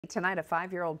Tonight, a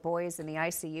 5-year-old boy is in the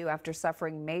ICU after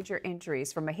suffering major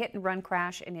injuries from a hit-and-run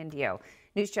crash in Indio.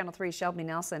 News Channel 3's Shelby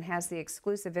Nelson has the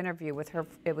exclusive interview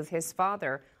with his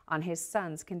father on his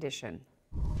son's condition.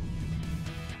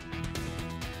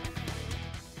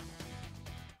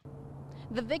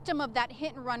 The victim of that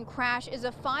hit-and-run crash is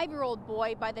a 5-year-old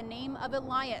boy by the name of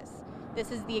Elias. This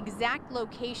is the exact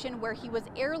location where he was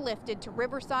airlifted to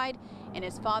Riverside, and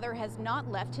his father has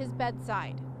not left his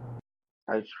bedside.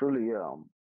 I truly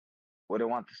wouldn't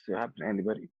want this to happen to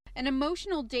anybody. An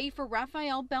emotional day for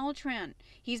Rafael Beltran.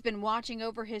 He's been watching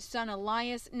over his son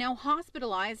Elias, now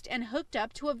hospitalized and hooked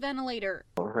up to a ventilator.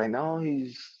 Right now,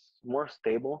 he's more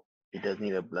stable. He does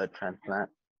need a blood transplant.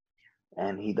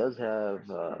 And he does have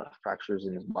fractures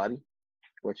in his body,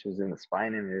 which is in the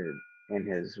spine and in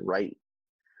his right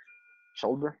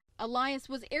shoulder. Elias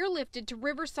was airlifted to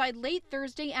Riverside late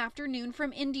Thursday afternoon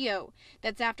from Indio.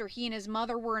 That's after he and his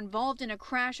mother were involved in a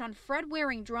crash on Fred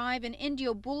Waring Drive and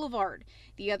Indio Boulevard.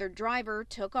 The other driver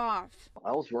took off.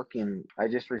 I was working. I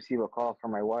just received a call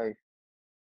from my wife.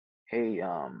 Hey,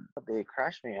 they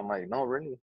crashed me. I'm like, no,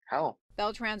 really? How?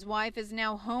 Beltran's wife is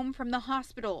now home from the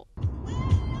hospital.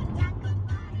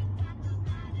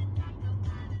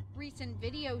 Recent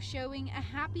video showing a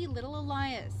happy little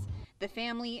Elias. The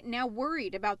family now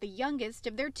worried about the youngest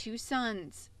of their 2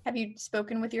 sons. Have you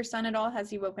spoken with your son at all? Has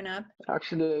he woken up?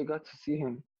 Actually, I got to see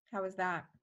him. How was that?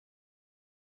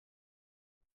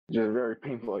 Just very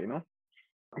painful, you know?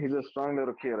 He's a strong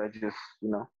little kid. I just,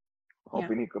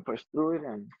 hoping he could push through it,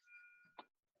 and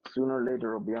sooner or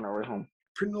later he'll be on our way home.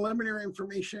 Preliminary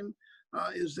information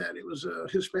is that it was a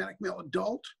Hispanic male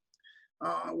adult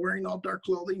wearing all dark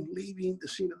clothing, leaving the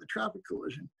scene of the traffic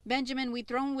collision. Benjamin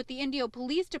Wheatrone with the Indio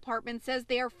Police Department says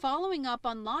they are following up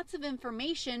on lots of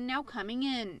information now coming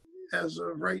in. As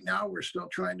of right now, we're still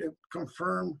trying to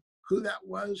confirm who that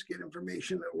was, get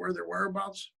information of where their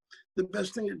whereabouts. The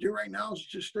best thing to do right now is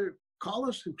just to call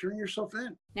us and turn yourself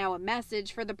in. Now a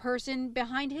message for the person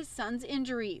behind his son's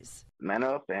injuries. Man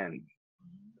up and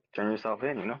turn yourself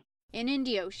in, In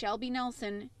Indio, Shelby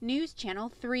Nelson, News Channel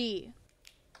 3.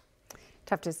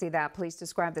 Tough to see that. Police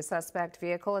describe the suspect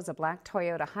vehicle as a black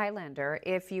Toyota Highlander.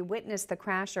 If you witnessed the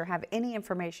crash or have any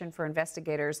information for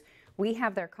investigators, we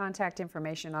have their contact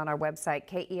information on our website,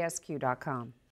 kesq.com.